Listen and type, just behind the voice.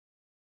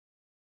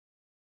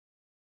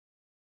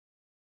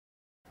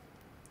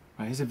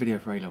Right, here's a video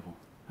for A-level.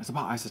 It's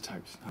about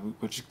isotopes.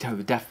 We'll just tell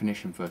the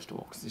definition first of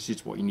all, because this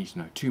is what you need to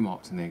know. 2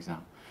 marks in the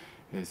exam.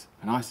 Is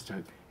an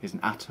isotope is an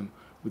atom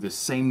with the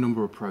same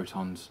number of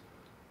protons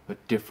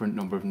but different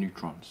number of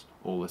neutrons,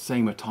 or the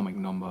same atomic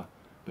number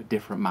but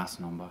different mass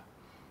number.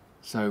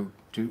 So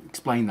to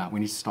explain that,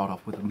 we need to start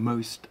off with the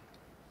most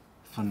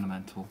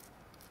fundamental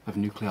of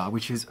nuclei,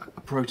 which is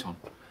a proton.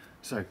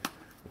 So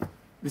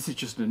this is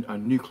just a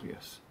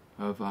nucleus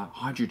of a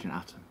hydrogen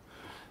atom.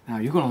 Now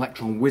you've got an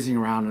electron whizzing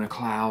around in a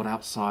cloud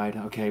outside.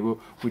 Okay, well,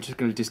 we're just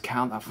going to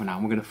discount that for now.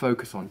 And we're going to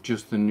focus on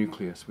just the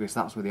nucleus, because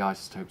that's where the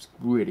isotopes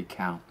really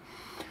count.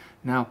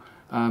 Now,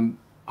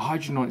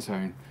 hydrogen on its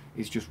own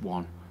is just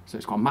 1. So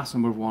it's got a mass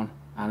number of 1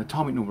 and an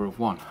atomic number of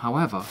 1.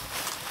 However,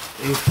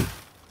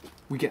 if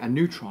we get a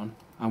neutron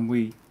and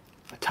we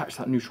attach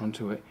that neutron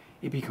to it,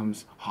 it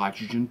becomes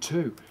hydrogen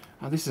 2.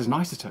 Now this is an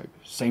isotope.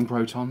 Same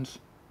protons,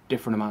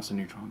 different amounts of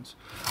neutrons.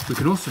 We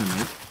can also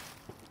make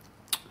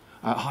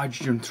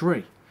hydrogen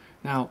 3.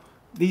 Now,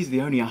 these are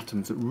the only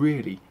atoms that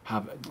really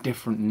have a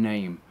different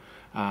name.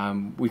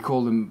 We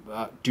call them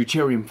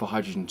deuterium for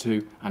hydrogen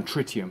 2 and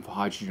tritium for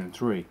hydrogen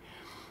 3.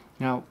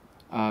 Now,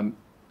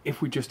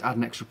 if we just add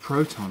an extra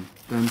proton,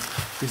 then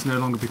this no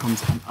longer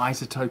becomes an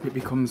isotope, it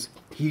becomes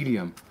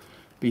helium,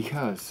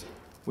 because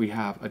we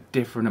have a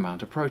different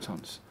amount of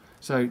protons.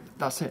 So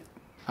that's it.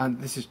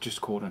 And this is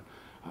just called a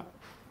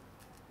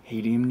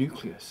helium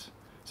nucleus.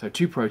 So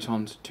 2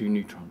 protons, 2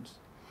 neutrons.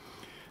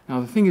 Now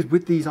the thing is,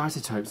 with these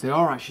isotopes, they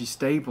are actually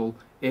stable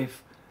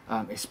if,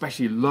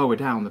 especially lower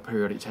down the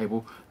periodic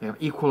table, they have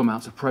equal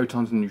amounts of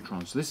protons and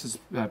neutrons. So this is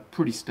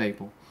pretty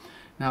stable.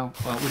 Now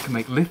we can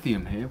make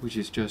lithium here, which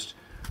is just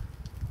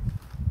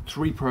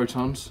 3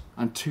 protons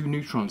and 2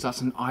 neutrons.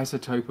 That's an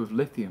isotope of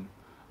lithium,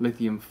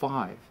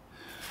 lithium-5.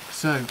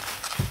 So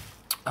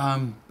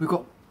we've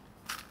got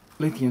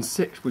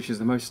lithium-6, which is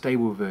the most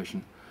stable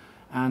version.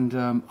 And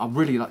I'd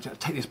really like to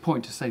take this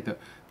point to say that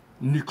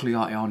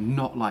nuclei are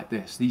not like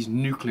this. These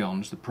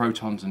nucleons, the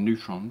protons and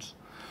neutrons,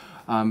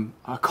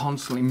 are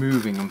constantly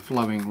moving and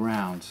flowing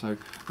around, so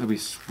they'll be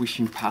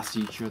swishing past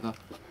each other.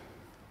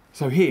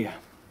 So here,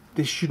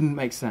 this shouldn't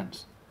make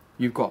sense.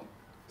 You've got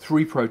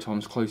 3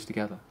 protons close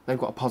together. They've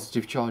got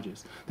positive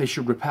charges. They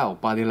should repel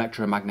by the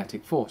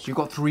electromagnetic force. You've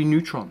got 3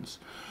 neutrons,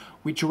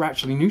 which are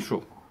actually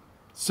neutral.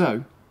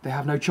 So they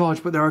have no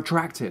charge, but they're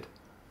attracted.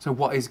 So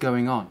what is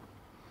going on?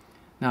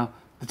 Now,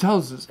 it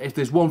tells us if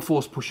there's one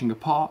force pushing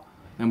apart,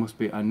 there must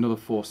be another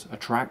force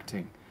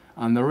attracting,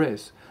 and there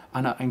is.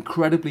 And at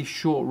incredibly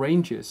short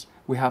ranges,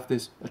 we have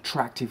this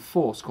attractive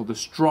force called the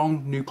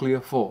strong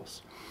nuclear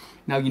force.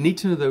 Now you need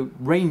to know the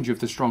range of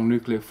the strong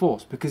nuclear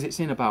force, because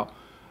it's in about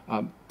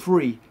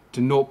 3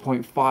 to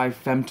 0.5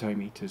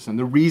 femtometers. And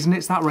the reason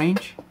it's that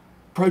range,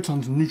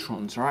 protons and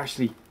neutrons are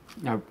actually,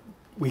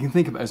 we can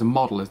think of it as a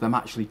model as them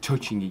actually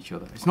touching each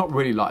other. It's not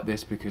really like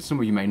this, because some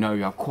of you may know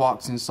you have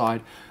quarks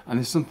inside and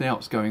there's something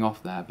else going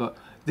off there, but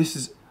this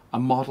is a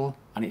model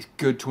and it's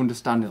good to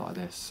understand it like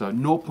this. So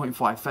 0.5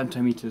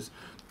 femtometers,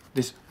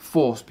 this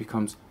force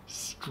becomes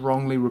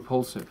strongly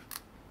repulsive.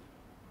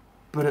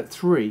 But at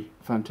 3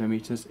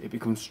 femtometers, it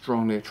becomes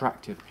strongly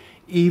attractive,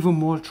 even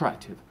more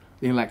attractive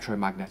than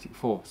electromagnetic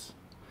force.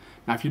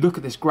 Now if you look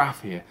at this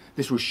graph here,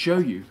 this will show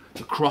you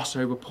the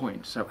crossover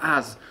point. So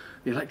as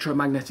the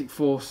electromagnetic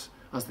force,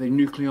 as the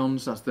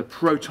nucleons, as the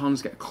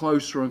protons get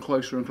closer and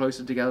closer and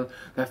closer together,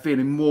 they're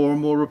feeling more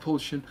and more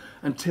repulsion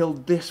until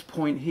this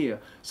point here.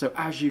 So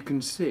as you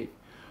can see,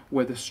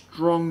 where the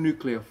strong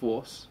nuclear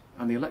force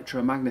and the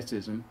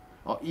electromagnetism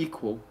are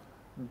equal,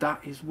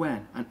 that is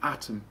when an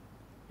atom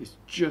is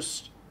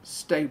just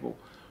stable.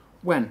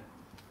 When,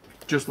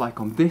 just like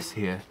on this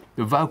here,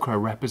 the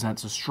Velcro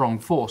represents a strong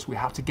force we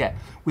have to get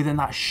within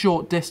that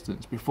short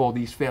distance before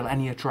these feel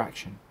any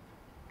attraction.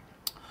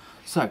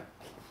 So,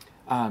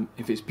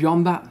 if it's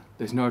beyond that,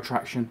 there's no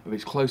attraction. If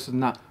it's closer than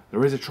that,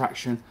 there is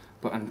attraction,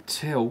 but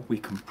until we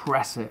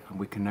compress it, and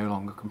we can no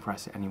longer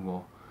compress it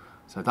anymore.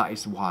 So that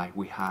is why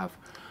we have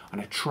an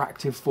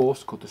attractive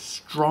force called the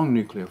strong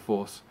nuclear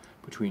force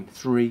between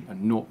 3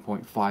 and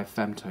 0.5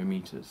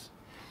 femtometers.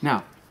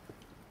 Now,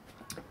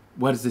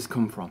 where does this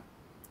come from?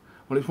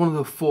 Well, it's one of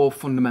the 4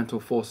 fundamental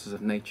forces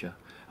of nature: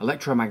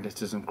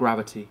 electromagnetism,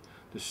 gravity,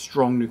 the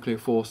strong nuclear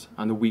force,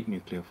 and the weak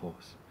nuclear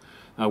force.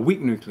 Now,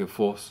 weak nuclear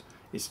force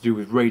is to do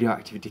with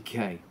radioactive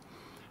decay.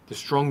 The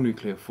strong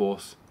nuclear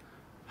force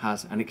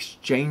has an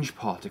exchange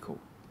particle.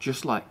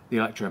 Just like the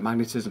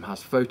electromagnetism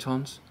has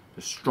photons,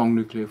 the strong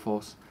nuclear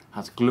force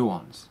has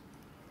gluons,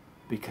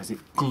 because it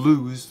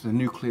glues the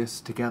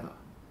nucleus together.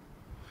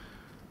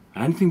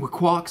 And anything with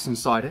quarks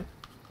inside it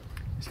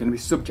is going to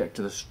be subject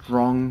to the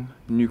strong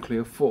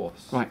nuclear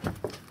force. Right,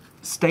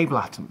 stable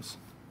atoms.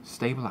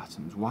 Stable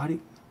atoms. Why do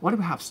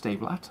we have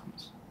stable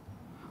atoms?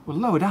 Well,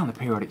 lower down the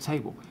periodic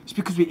table, it's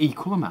because we have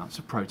equal amounts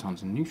of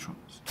protons and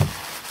neutrons.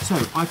 So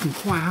I can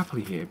quite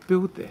happily here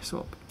build this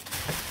up.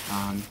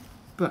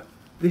 But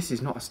this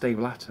is not a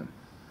stable atom.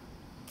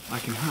 I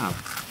can have,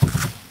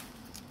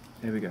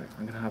 there we go,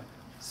 I'm going to have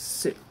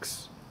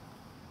 6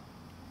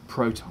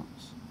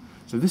 protons.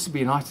 So this would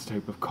be an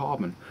isotope of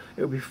carbon.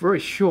 It would be very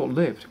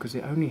short-lived because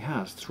it only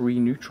has 3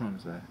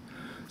 neutrons there.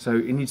 So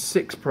it needs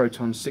 6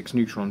 protons, 6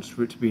 neutrons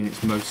for it to be in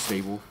its most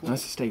stable. Now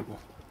this is stable.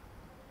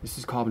 This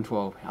is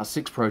carbon-12. It has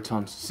 6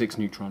 protons, 6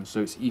 neutrons,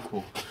 so it's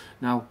equal.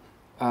 Now,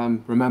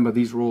 remember,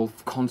 these are all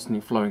constantly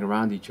flowing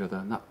around each other,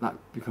 and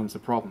that becomes a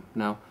problem.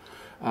 Now,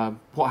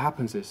 what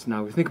happens is,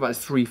 now we think about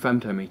this 3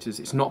 femtometers,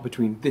 it's not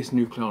between this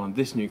nucleon and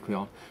this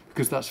nucleon,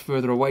 because that's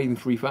further away than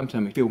 3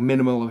 femtometers. Feel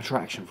minimal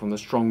attraction from the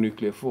strong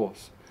nuclear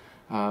force.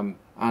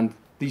 And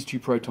these 2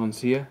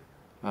 protons here,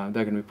 they're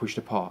going to be pushed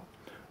apart.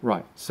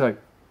 Right, so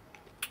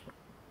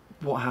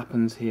what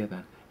happens here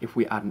then, if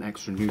we add an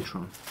extra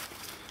neutron?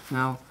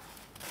 Now,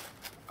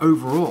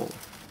 overall,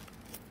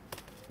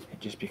 it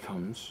just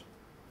becomes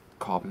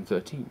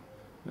carbon-13.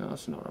 Now,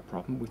 that's not a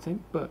problem, we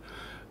think, but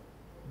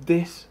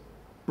this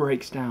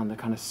breaks down the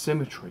kind of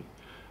symmetry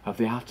of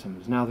the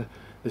atoms. Now,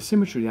 the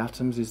symmetry of the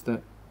atoms is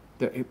that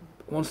it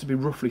wants to be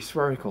roughly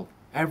spherical.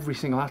 Every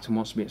single atom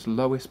wants to be its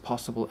lowest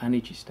possible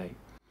energy state.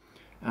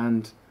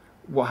 And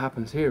what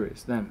happens here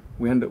is then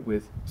we end up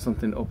with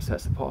something that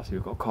upsets the party.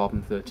 We've got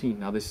carbon-13.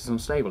 Now, this is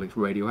unstable, it's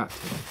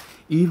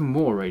radioactive. Even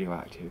more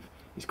radioactive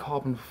is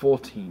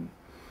carbon-14.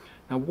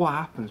 Now, what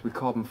happens with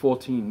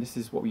carbon-14? This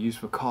is what we use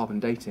for carbon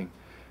dating.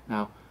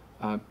 Now,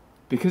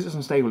 because it's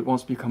unstable, it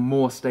wants to become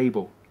more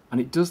stable.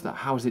 And it does that.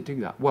 How does it do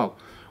that? Well,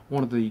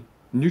 one of the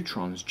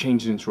neutrons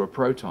changes into a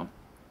proton.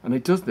 And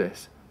it does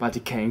this by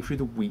decaying through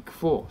the weak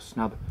force.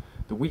 Now,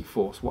 the weak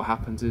force, what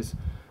happens is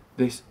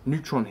this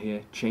neutron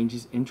here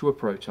changes into a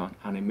proton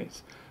and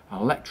emits an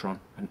electron,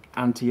 an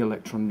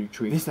anti-electron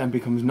neutrino. This then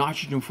becomes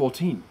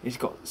nitrogen-14. It's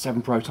got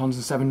 7 protons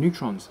and 7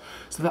 neutrons.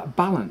 So that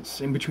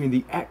balance in between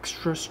the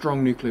extra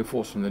strong nuclear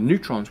force from the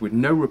neutrons with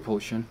no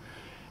repulsion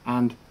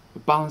and the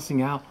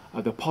balancing out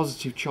of the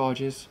positive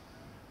charges,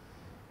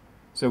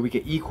 so we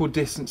get equal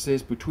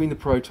distances between the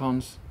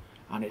protons,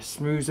 and it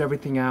smooths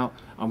everything out,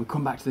 and we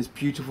come back to this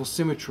beautiful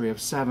symmetry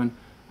of 7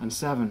 and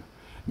 7.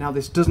 Now,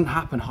 this doesn't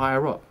happen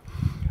higher up.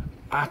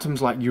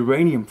 Atoms like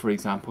uranium, for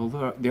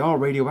example, they are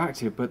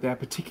radioactive, but they're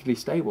particularly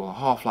stable, a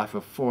half-life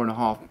of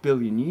 4.5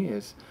 billion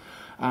years.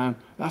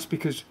 That's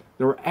because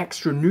there are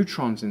extra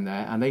neutrons in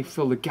there, and they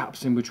fill the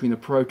gaps in between the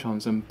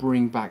protons and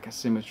bring back a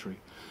symmetry.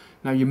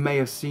 Now, you may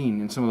have seen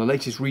in some of the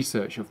latest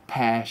research of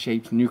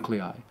pear-shaped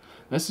nuclei.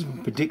 This has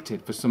been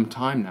predicted for some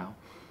time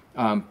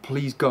now.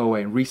 Please go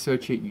away and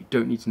research it. You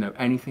don't need to know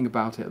anything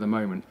about it at the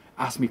moment.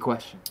 Ask me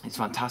questions. It's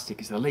fantastic.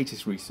 It's the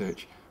latest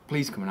research.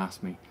 Please come and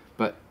ask me.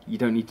 But you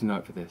don't need to know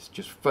it for this.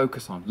 Just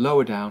focus on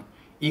lower down,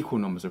 equal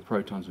numbers of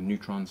protons and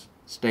neutrons,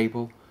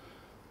 stable.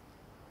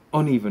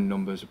 Uneven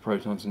numbers of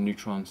protons and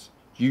neutrons,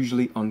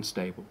 usually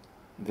unstable.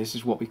 And this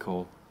is what we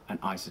call an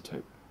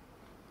isotope.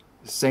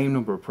 The same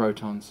number of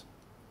protons,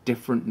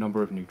 different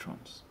number of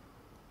neutrons.